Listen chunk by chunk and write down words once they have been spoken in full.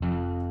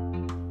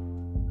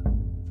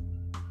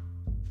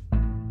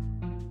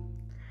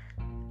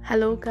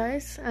Hello,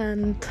 guys,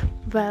 and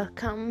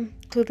welcome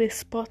to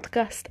this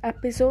podcast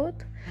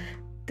episode.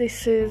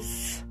 This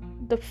is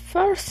the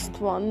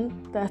first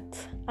one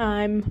that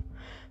I'm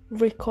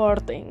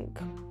recording,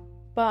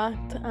 but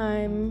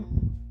I'm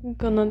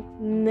gonna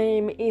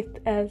name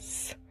it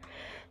as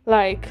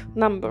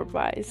number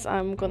wise.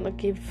 I'm gonna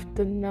give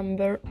the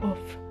number of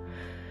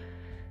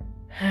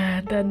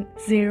the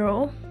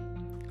zero,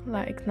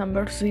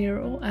 number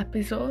 0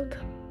 episode.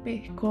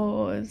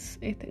 Because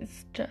it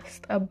is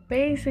just a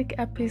basic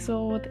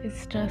episode.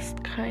 It's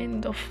just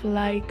kind of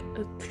like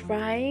a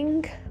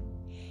trying.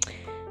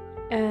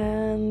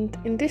 And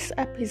in this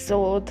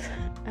episode,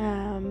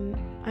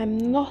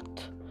 I'm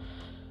not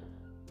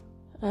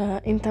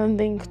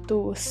intending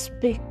to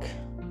speak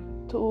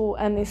to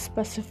any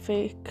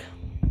specific,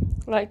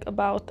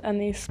 about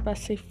any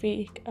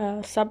specific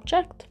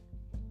subject,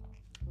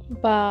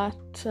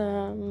 but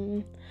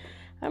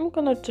I'm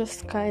gonna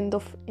just kind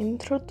of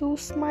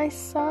introduce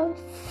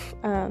myself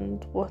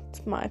and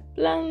what's my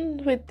plan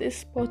with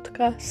this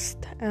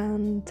podcast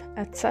and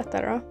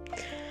etc.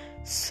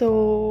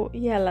 So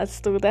yeah, let's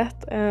do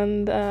that.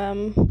 And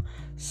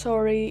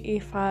sorry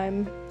if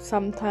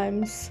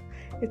sometimes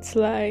it's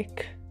a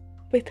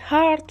bit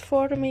hard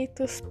for me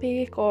to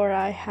speak, or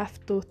I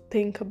have to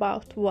think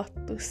about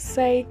what to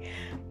say,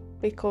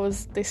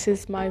 because this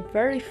is my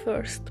very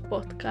first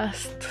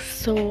podcast,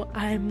 so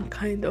I'm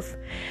kind of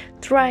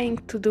trying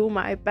to do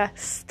my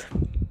best.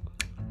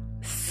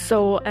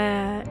 So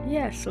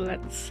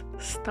let's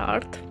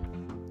start.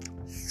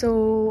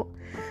 So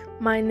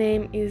my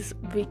name is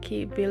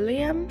Vicky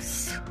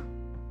Williams.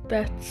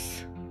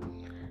 That's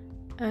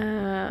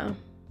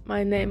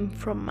my name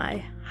from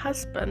my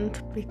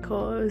husband,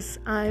 because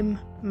I'm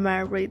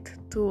married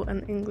to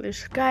an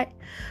English guy,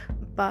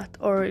 but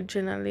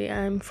originally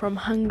I'm from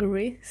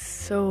Hungary,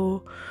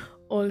 so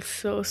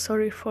also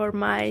sorry for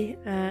my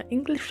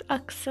English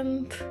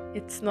accent.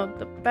 It's not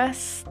the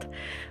best,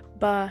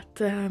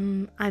 but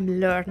I'm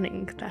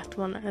learning that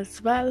one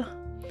as well.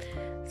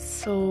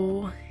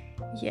 So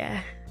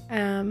yeah,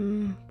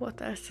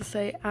 what else to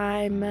say?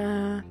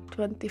 I'm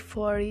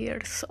 24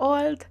 years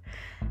old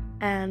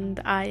and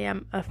I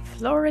am a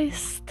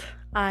florist.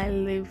 I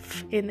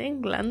live in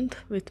England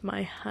with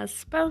my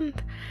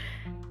husband.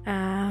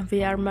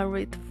 We are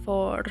married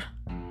for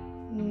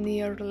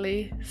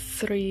nearly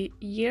 3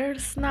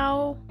 years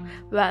now.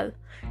 Well,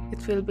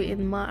 it will be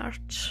in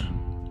March,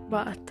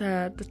 but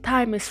the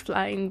time is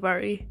flying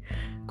very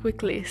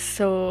quickly,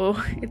 so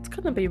it's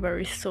gonna be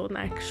very soon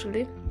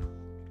actually.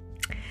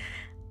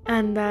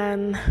 And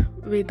then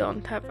we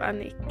don't have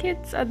any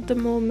kids at the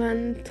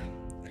moment.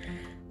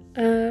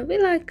 We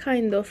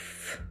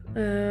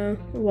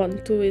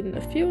want to in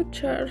the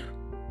future,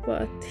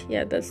 but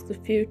yeah, that's the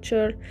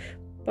future.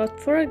 But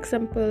for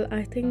example,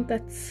 I think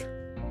that's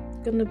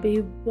gonna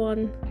be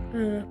one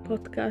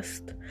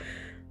podcast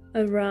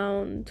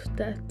around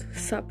that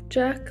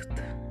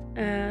subject,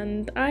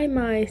 and I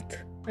might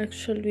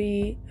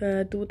actually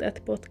do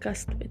that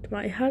podcast with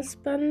my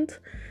husband.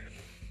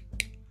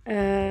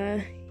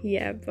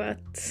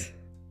 But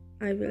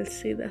I will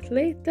see that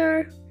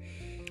later.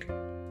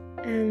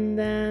 And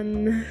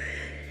then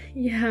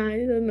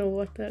I don't know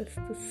what else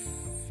to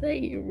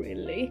say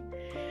really.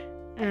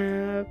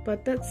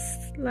 But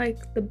that's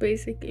the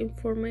basic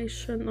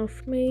information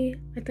of me.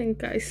 I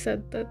think I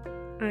said that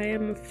I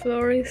am a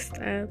florist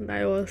and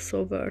I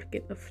also work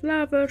in a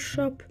flower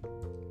shop,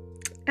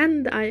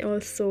 and I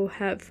also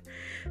have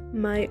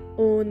my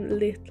own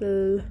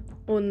little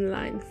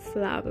online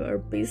flower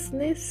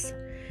business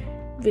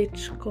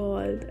which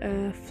called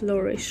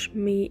Flourish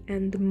Me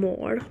and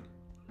More.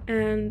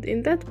 And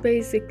in that,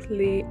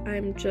 basically,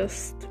 I'm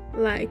just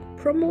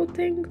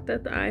promoting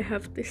that I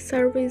have this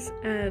service,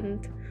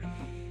 and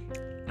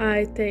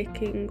I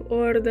taking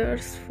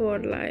orders for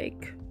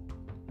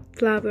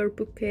flower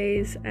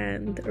bouquets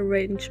and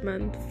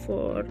arrangement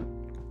for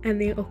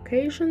any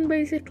occasion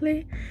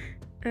basically.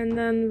 And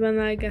then when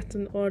I get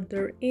an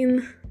order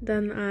in,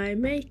 then I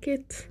make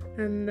it,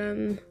 and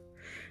then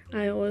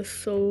I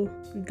also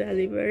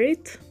deliver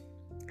it.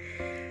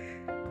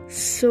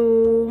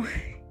 So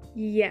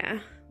yeah,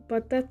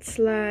 but that's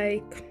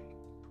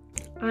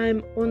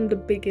I'm on the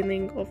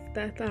beginning of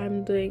that.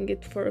 I'm doing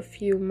it for a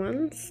few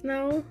months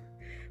now,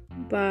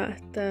 but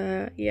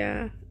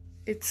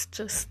it's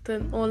just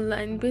an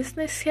online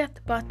business yet,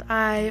 but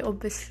I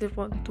obviously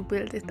want to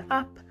build it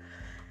up.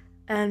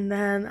 And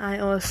then I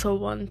also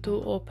want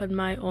to open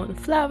my own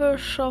flower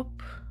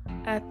shop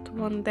at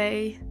one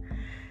day.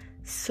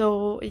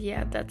 So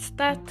yeah, that's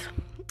that.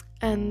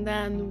 And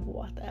then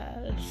what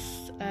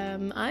else?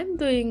 I'm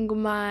doing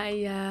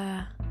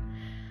my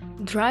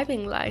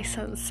driving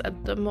license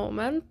at the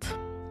moment,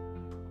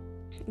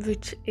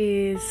 which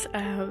is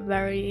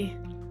very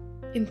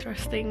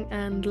interesting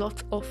and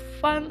lots of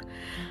fun.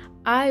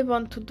 I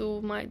want to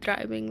do my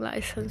driving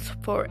license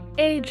for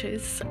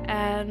ages,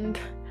 and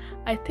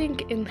I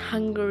think in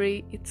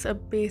Hungary it's a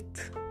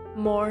bit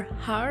more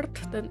hard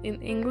than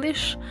in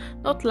English.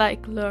 Not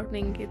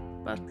learning it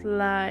but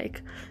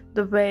like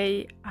the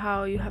way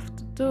how you have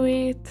to do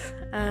it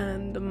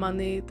and the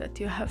money that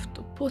you have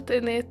to put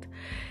in it.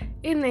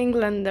 In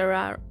England there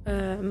are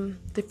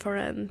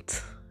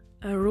different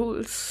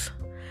rules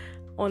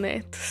on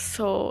it,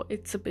 so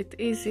it's a bit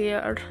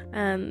easier,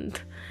 and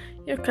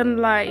you can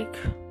like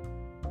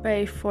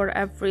pay for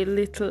every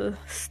little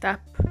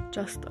step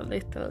just a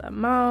little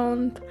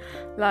amount.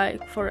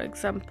 Like for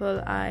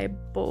example, I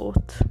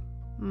bought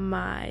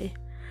my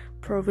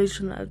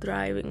provisional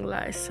driving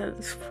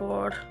license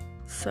for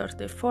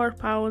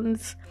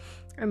 £34,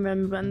 and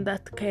then when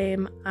that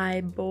came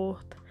I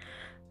bought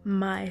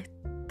my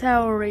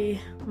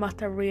theory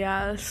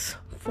materials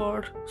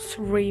for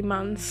 3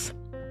 months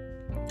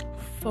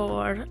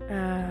for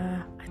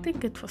I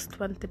think it was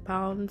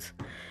 £20,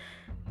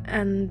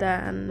 and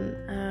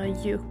then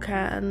you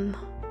can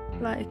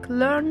like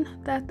learn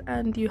that,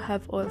 and you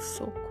have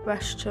also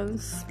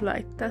questions,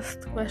 like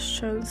test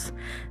questions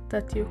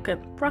that you can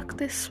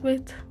practice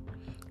with,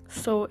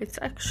 so it's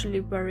actually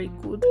very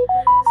good.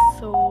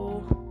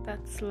 So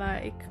that's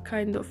like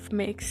kind of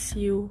makes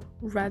you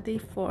ready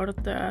for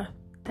the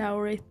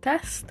theory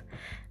test,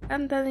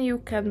 and then you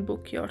can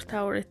book your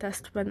theory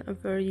test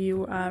whenever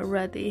you are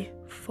ready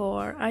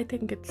for, I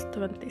think it's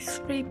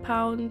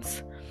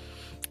 £23.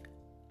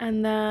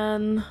 And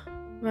then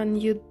when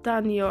you've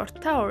done your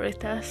theory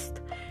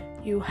test,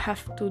 you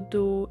have to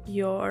do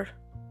your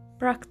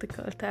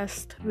practical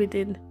test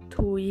within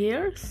 2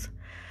 years.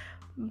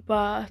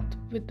 But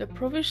with the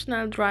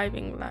provisional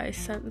driving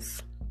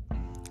license,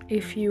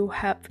 if you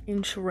have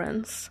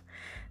insurance,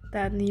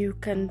 then you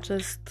can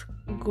just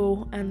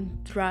go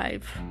and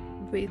drive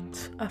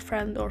with a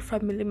friend or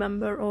family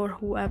member or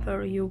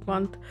whoever you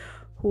want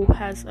who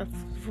has a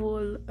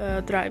full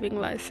driving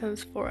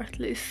license for at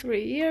least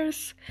 3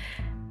 years.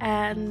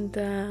 And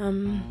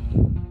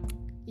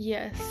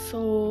yes,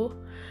 so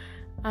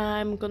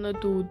I'm gonna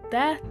do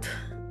that,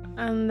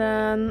 and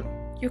then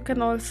you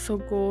can also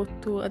go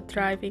to a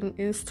driving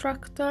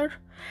instructor.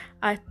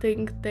 I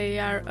think they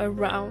are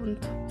around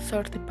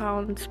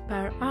 £30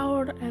 per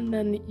hour, and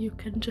then you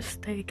can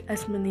just take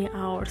as many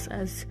hours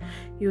as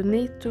you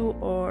need to,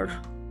 or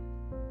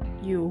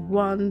you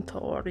want,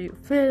 or you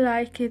feel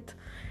like it.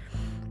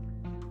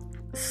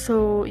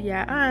 So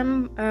yeah,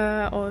 I'm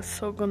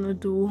also gonna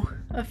do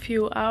a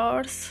few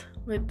hours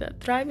with the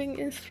driving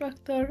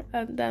instructor,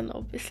 and then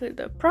obviously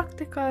the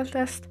practical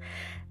test.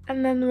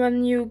 And then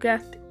when you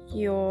get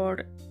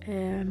your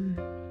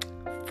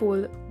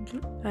full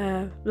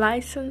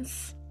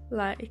license,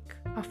 like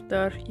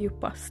after you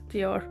passed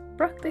your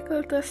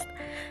practical test,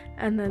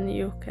 and then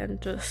you can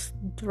just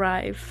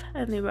drive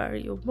anywhere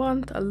you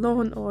want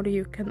alone, or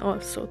you can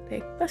also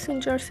take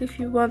passengers if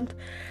you want.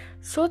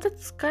 So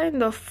that's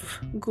kind of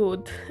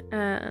good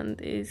and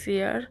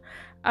easier.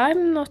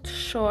 I'm not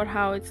sure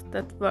how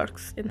that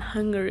works in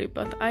Hungary,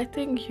 but I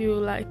think you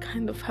like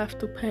kind of have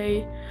to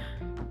pay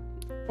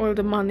all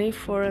the money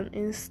for an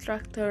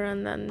instructor,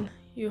 and then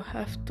you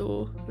have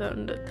to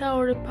learn the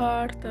theory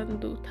part and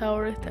do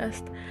theory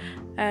test,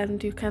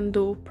 and you can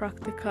do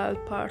practical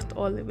part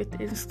only with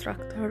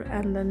instructor,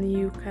 and then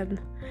you can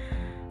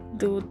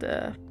do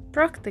the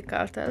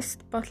practical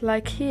test. But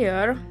like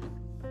here,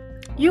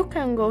 you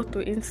can go to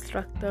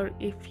instructor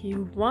if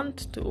you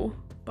want to,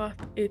 but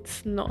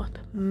it's not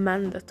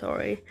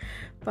mandatory.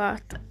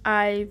 But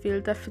I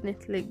will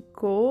definitely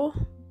go,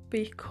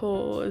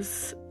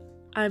 because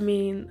I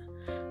mean,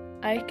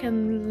 I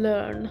can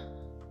learn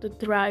the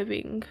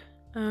driving.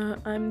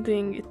 I'm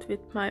doing it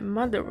with my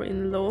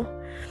mother-in-law,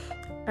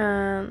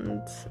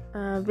 and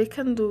we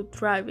can do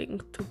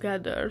driving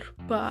together,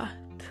 but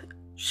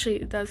she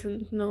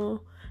doesn't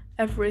know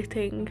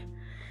everything.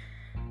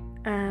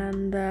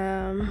 And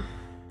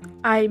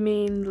I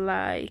mean,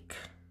 like,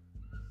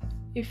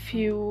 if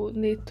you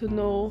need to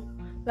know,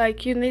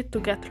 like, you need to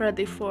get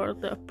ready for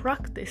the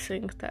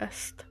practicing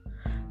test,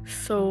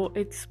 so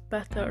it's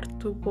better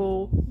to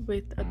go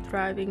with a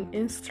driving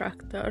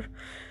instructor,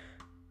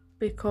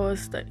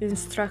 because the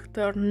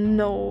instructor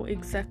know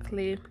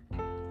exactly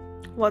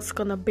what's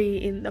gonna be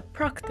in the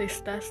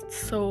practice test,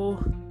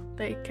 so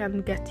they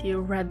can get you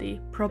ready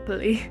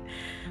properly.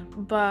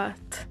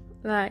 But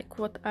like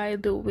what I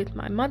do with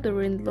my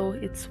mother-in-law,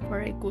 it's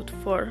very good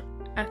for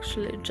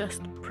actually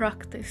just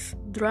practice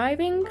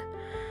driving.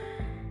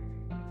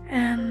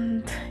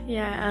 And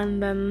yeah,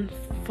 and then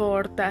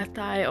for that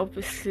I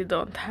obviously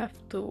don't have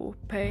to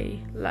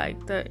pay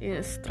like the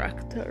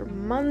instructor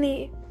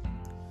money,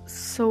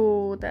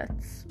 so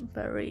that's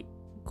very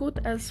good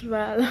as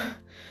well.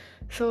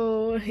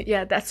 So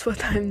yeah, that's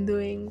what I'm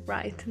doing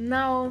right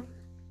now.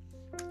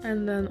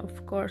 And then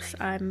of course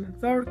I'm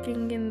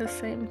working in the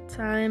same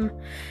time,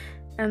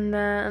 and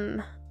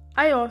then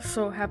I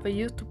also have a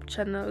YouTube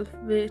channel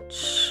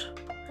which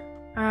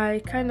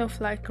I kind of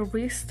like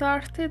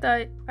restarted.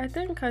 I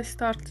think I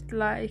started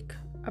like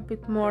a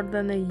bit more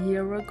than a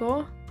year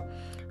ago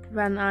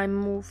when I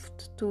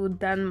moved to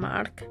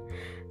Denmark,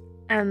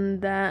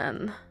 and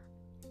then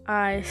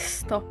I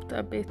stopped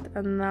a bit,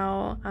 and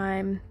now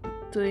I'm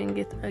doing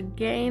it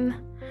again.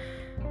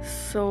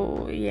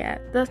 So yeah,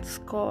 that's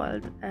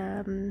called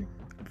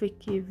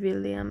Vicky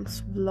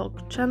Williams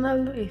vlog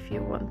channel if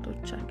you want to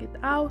check it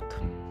out.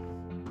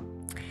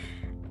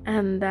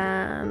 And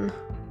then,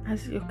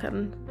 as you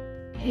can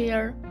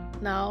hear,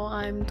 now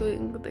I'm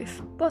doing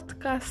this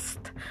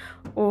podcast,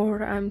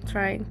 or I'm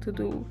trying to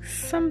do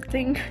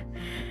something,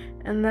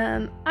 and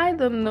then I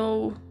don't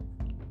know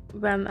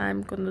when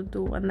I'm gonna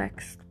do a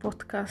next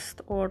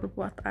podcast or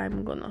what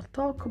I'm gonna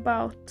talk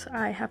about.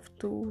 I have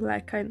to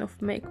kind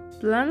of make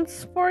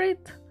plans for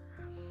it,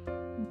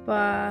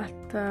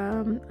 but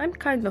I'm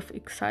kind of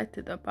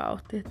excited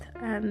about it,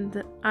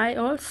 and I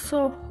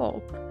also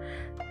hope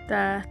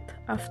that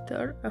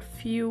after a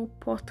few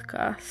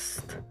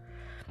podcasts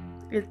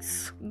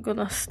it's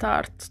gonna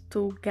start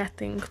to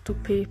getting to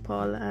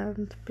people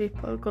and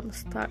people gonna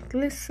start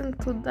listen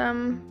to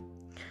them.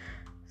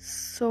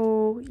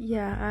 So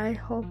yeah, I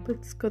hope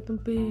it's gonna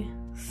be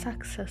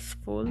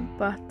successful,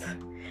 but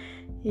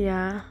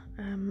yeah,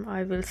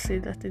 I will see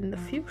that in the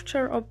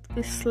future,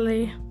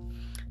 obviously.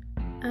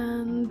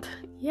 And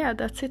yeah,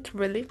 that's it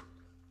really.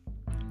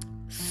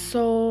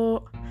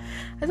 So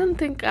I don't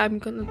think I'm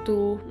gonna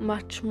do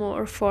much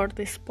more for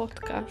this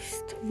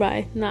podcast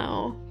right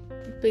now,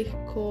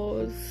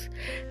 because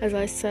as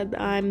I said,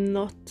 I'm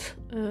not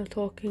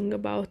talking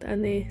about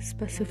any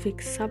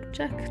specific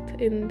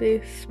subject in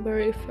this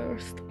very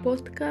first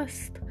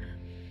podcast.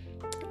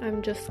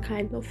 I'm just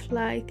kind of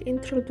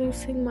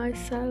introducing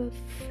myself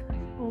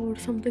or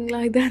something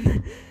like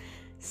that.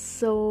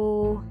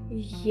 So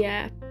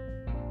yeah,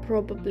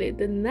 probably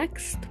the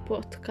next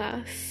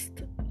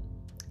podcast,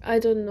 I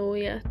don't know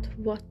yet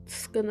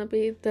what's gonna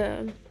be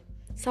the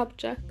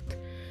subject,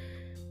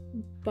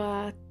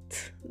 but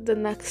the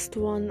next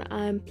one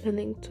I'm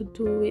planning to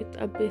do it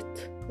a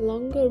bit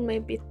longer,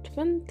 maybe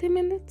 20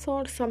 minutes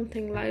or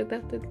something like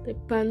that. It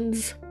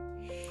depends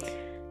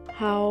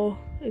how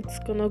it's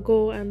gonna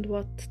go and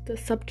what the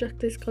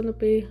subject is gonna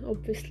be,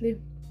 obviously.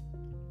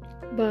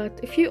 But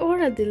if you're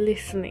already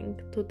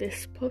listening to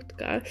this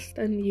podcast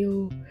and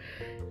you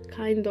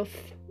kind of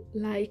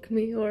like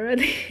me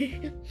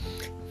already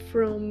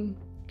from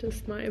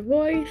just my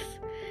voice,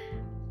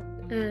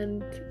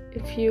 and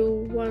if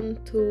you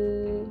want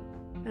to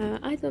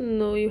I don't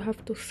know, you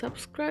have to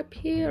subscribe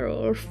here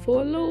or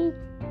follow,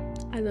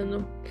 I don't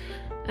know,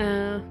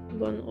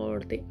 one or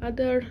the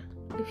other.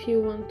 If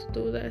you want to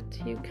do that,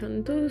 you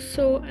can do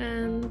so,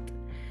 and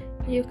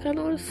you can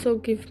also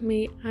give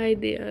me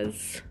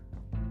ideas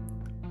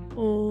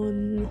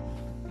on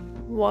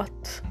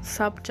what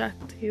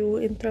subject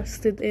you're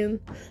interested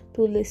in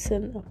to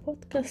listen a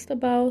podcast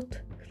about,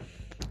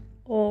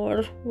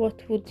 or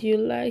what would you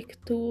like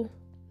to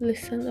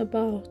listen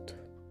about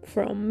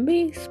from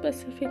me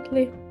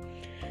specifically.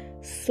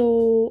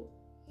 So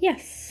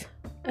yes,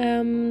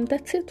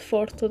 that's it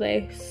for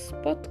today's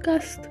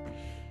podcast,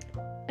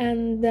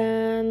 and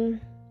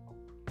then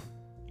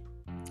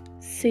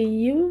see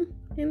you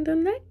in the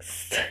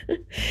next.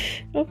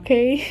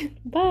 Okay,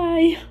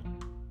 bye.